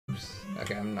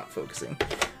Okay, I'm not focusing.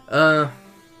 Oh,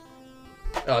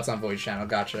 it's on voice channel.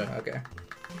 Gotcha. Okay.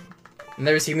 I've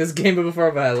never seen this game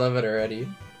before, but I love it already.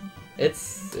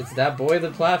 It's that boy the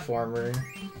platformer.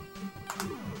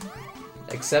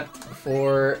 Except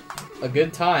for a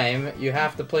good time, you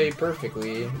have to play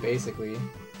perfectly, basically.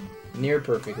 Near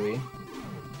perfectly.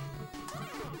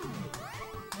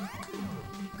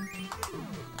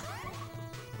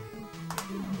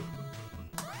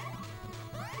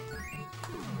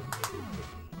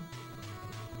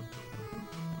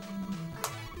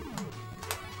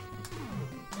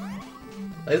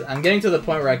 I'm getting to the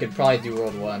point where I could probably do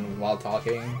World 1 while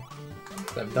talking.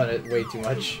 I've done it way too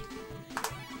much.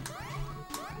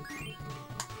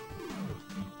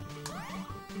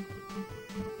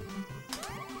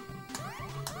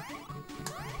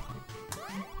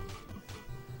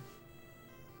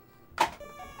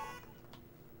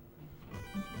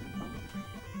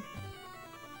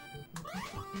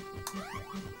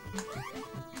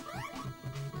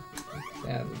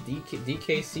 Yeah, the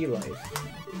DKC life.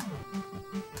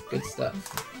 Good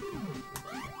stuff.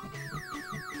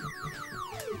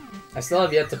 I still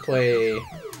have yet to play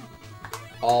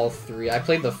all 3. I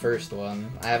played the first one.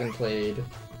 I haven't played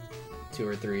 2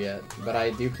 or 3 yet, but I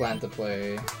do plan to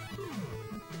play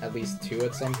at least 2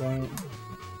 at some point.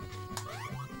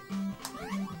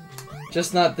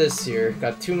 Just not this year.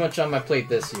 Got too much on my plate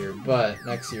this year, but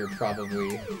next year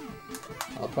probably.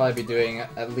 I'll probably be doing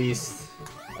at least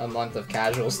a month of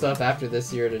casual stuff after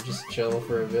this year to just chill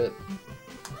for a bit.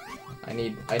 I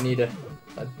need a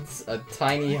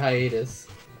tiny hiatus.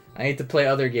 I need to play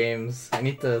other games. I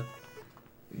need to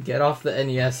get off the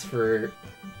NES for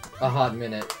a hot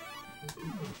minute.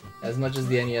 As much as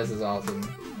the NES is awesome.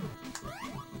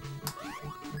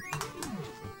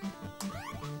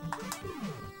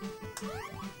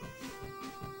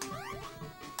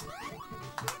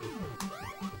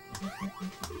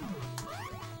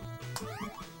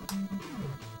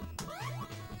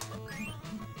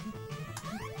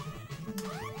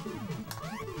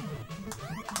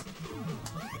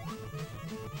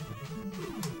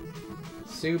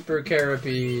 Super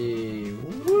Keroppi!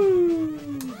 Woo!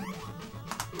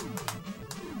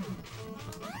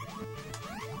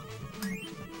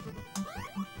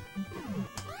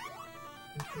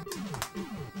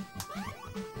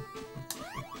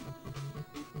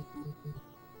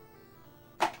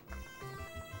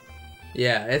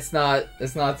 Yeah, it's not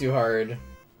too hard.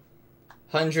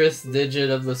 100th digit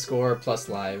of the score plus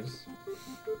lives.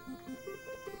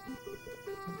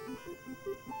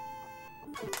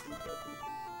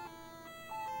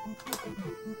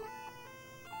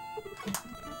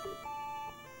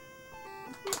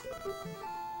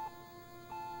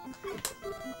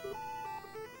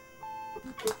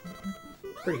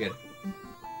 Pretty good.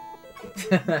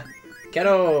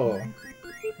 Kero!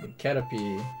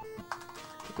 Keroppi.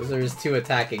 Those are his 2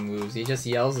 attacking moves. He just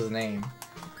yells his name.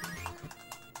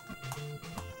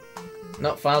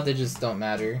 No, final digits don't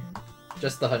matter.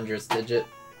 Just the 100th digit.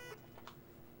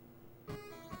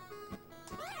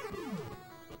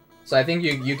 So I think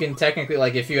you can technically,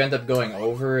 like, if you end up going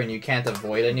over and you can't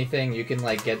avoid anything, you can,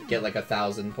 like, get like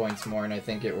 1,000 points more, and I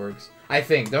think it works. I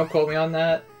think. Don't quote me on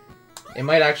that. It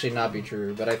might actually not be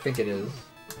true, but I think it is.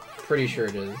 Pretty sure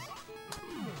it is.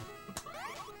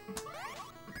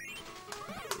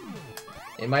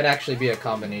 It might actually be a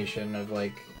combination of,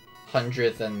 like,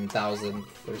 100th and 1,000th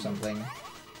or something.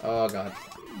 Oh, God.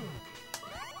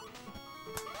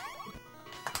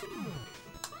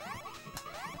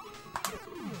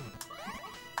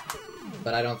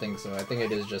 But I don't think so. I think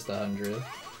it is just 100th.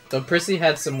 Though Prissy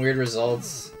had some weird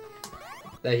results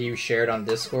that he shared on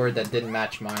Discord that didn't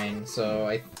match mine, so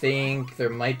I think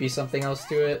there might be something else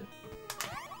to it.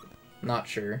 Not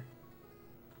sure.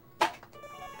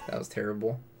 That was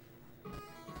terrible.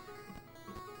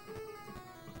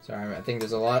 Sorry, I think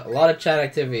there's a lot of chat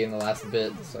activity in the last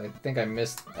bit, so I think I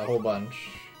missed a whole bunch.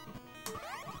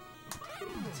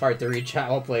 It's hard to read chat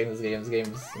while playing this game. This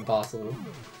game is impossible.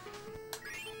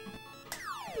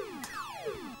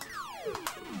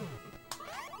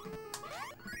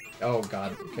 Oh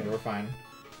god, okay, we're fine.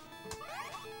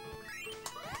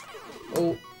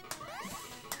 Oh!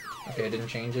 Okay, I didn't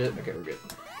change it. Okay, we're good.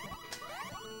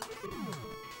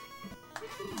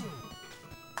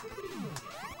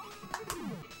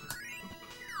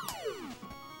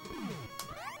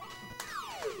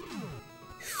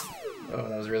 Oh,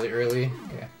 that was really early.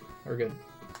 Okay, we're good.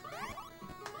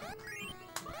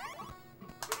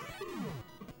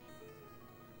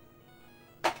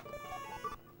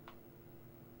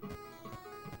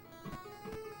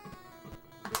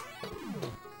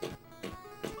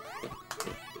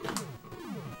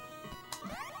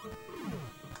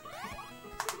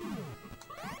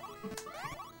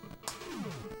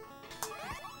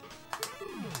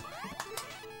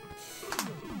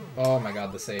 Oh my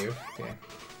god, the save. Okay.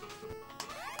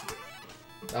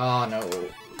 Oh no.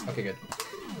 Okay, good.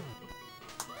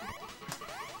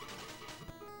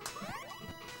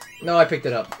 No, I picked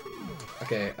it up.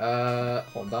 Okay,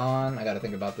 hold on. I gotta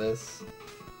think about this.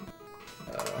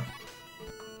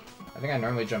 I think I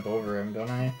normally jump over him, don't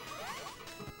I?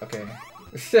 Okay.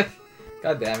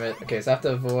 God damn it. Okay, so I have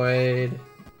to avoid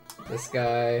this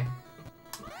guy.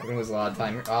 I'm gonna lose a lot of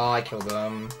time here. Oh, I killed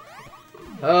him.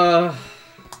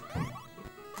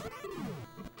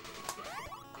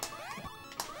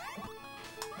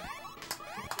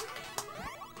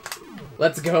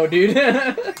 Let's go, dude.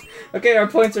 Okay, our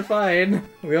points are fine.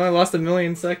 We only lost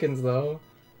 1,000,000 seconds, though.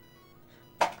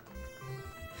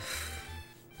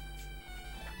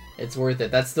 It's worth it.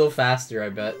 That's still faster, I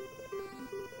bet.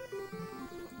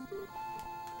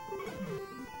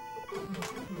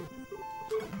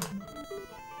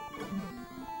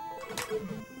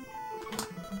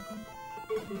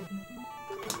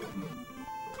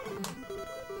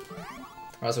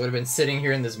 I also would have been sitting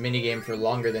here in this minigame for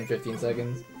longer than 15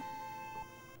 seconds.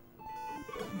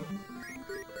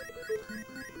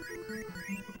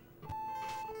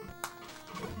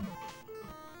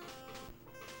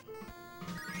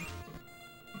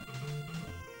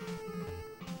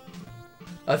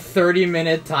 A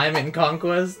 30-minute time in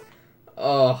Conquest?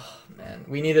 Oh, man.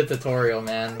 We need a tutorial,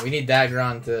 man. We need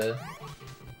Dagron to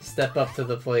step up to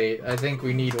the plate. I think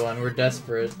we need one. We're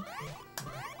desperate.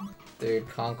 Dude,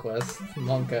 Conquest.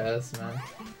 Monka-S, man.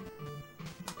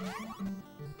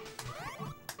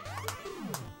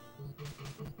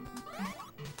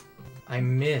 I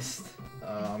missed.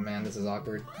 Oh, man, this is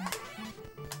awkward.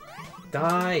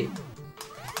 Die!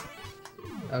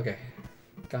 Okay.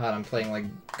 God, I'm playing like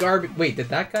garbage. Wait, does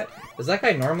that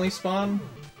guy normally spawn?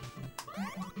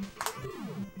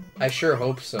 I sure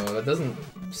hope so. That doesn't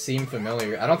seem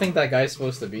familiar. I don't think that guy's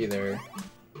supposed to be there.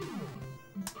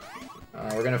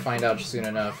 We're gonna find out soon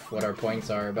enough what our points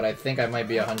are, but I think I might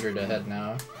be 100 ahead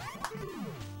now.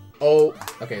 Oh,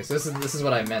 okay, so this is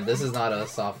what I meant. This is not a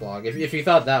soft log. If you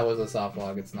thought that was a soft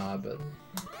log, it's not, but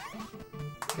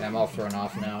okay, I'm all thrown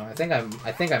off now. I think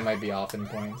I might be off in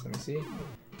points. Let me see.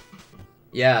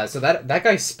 Yeah, so that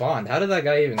guy spawned. How did that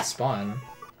guy even spawn?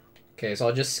 Okay, so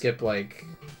I'll just skip, like,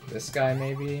 this guy,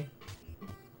 maybe?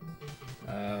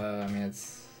 I mean,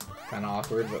 it's kind of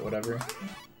awkward, but whatever.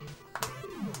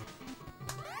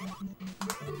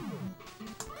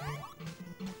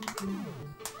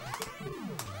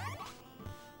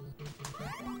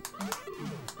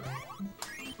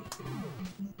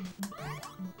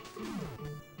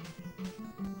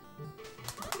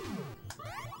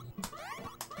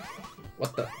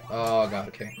 What the? Oh god,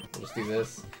 okay. We'll just do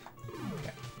this.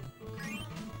 Okay.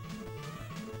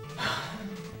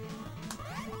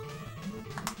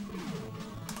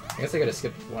 I guess I gotta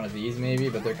skip one of these maybe,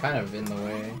 but they're kind of in the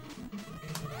way.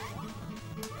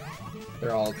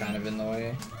 They're all kind of in the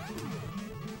way.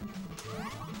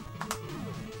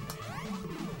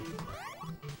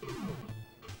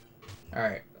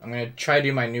 Alright, I'm gonna try to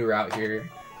do my new route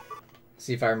here.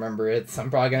 See if I remember it.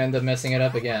 I'm probably gonna end up messing it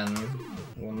up again.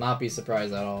 Will not be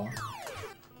surprised at all.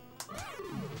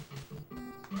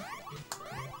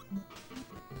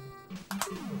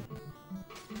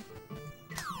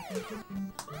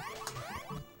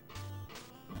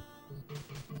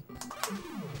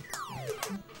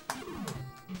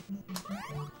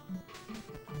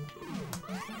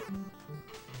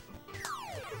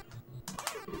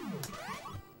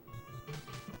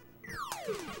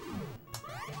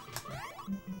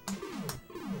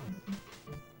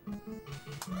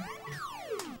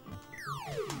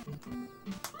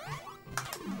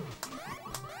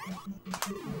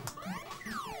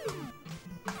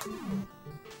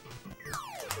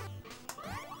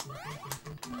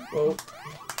 Whoa.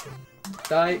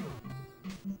 Die.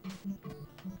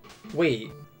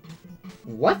 Wait.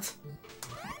 What?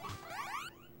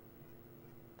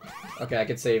 Okay, I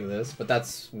could save this, but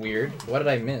that's weird. What did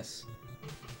I miss?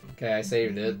 Okay, I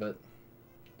saved it, but...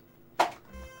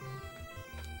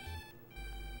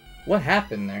 What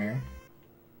happened there?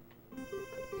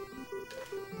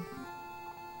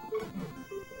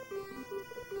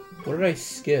 What did I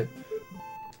skip?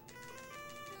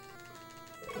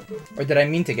 Or did I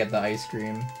mean to get the ice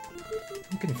cream?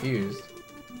 I'm confused.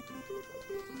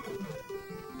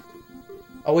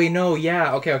 Oh wait, no,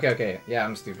 yeah, okay. Yeah,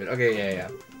 I'm stupid. Okay, yeah.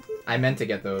 I meant to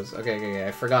get those. Okay,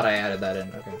 I forgot I added that in.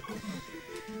 Okay.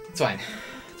 It's fine.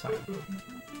 It's fine.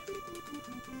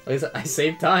 At least I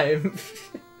saved time.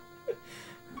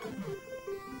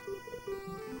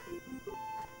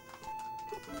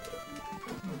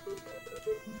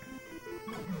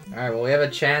 Alright, well we have a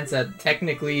chance at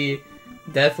technically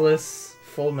deathless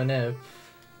full manip.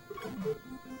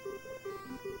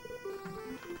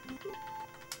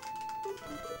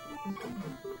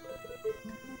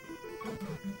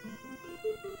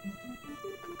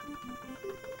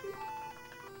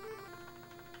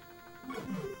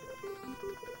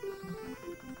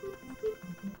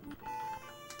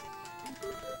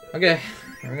 Okay,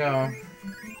 here we go.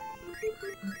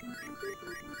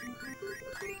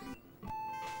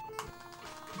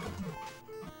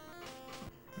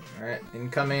 Alright,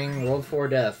 incoming World 4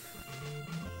 death.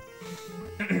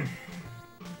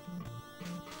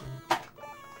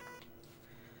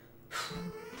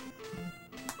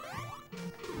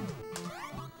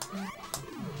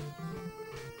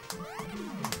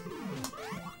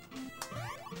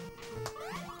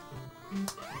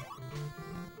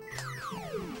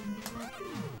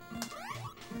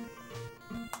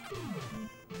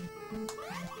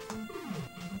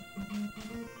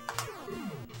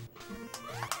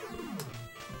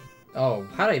 Oh,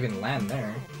 how did I even land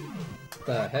there? What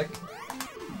the heck?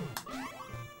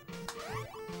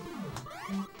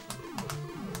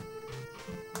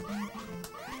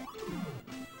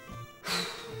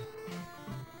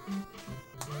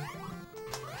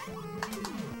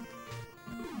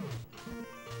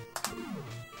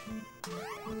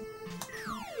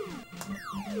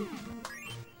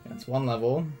 That's one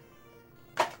level.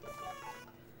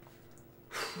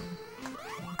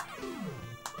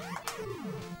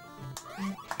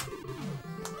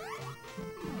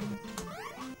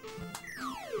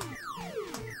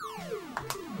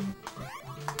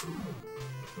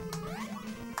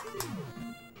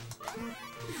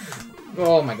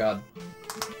 Oh my god.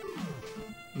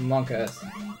 Monk ass.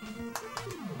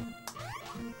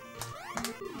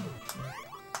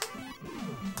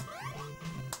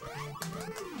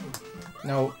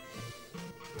 No.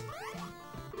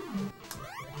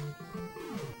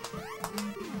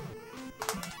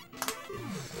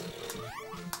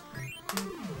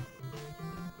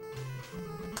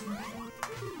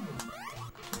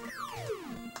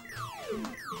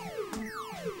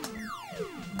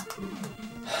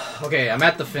 Okay, I'm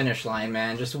at the finish line,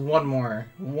 man. Just one more.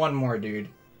 One more, dude.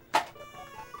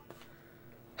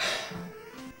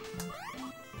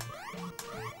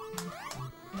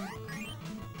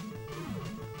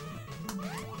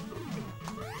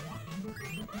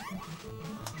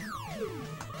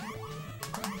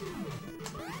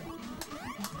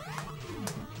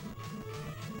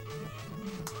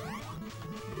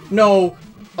 No!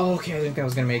 Oh, okay, I didn't think I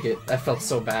was gonna make it. That felt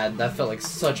so bad. That felt like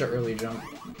such an early jump.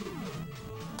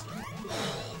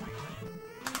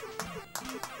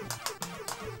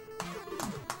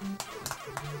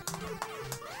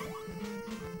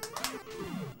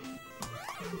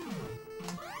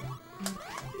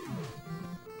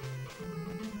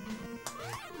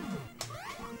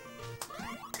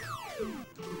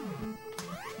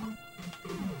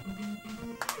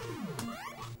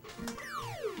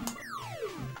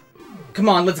 Come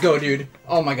on, let's go, dude.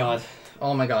 Oh my god.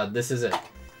 Oh my god, this is it.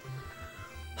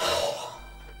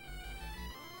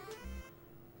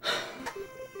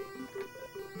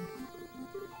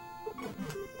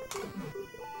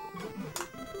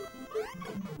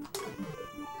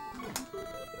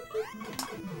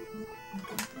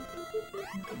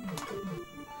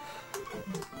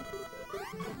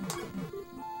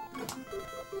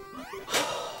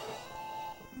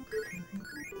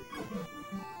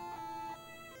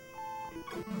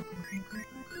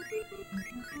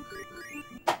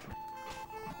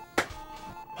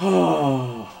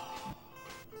 Oh.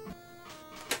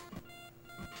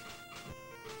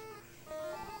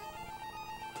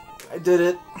 I did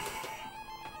it.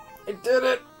 I did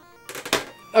it.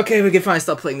 Okay, we can finally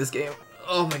stop playing this game.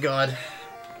 Oh my god.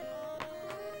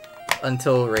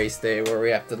 Until race day, where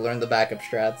we have to learn the backup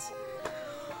strats.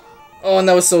 Oh, and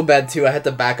that was so bad too. I had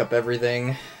to back up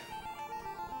everything.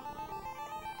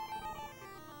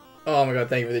 Oh my god,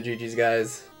 thank you for the GGs,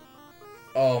 guys.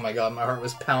 Oh my god, my heart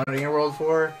was pounding in World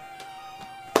 4.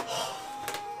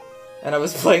 And I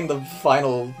was playing the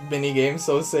final mini game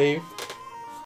so safe.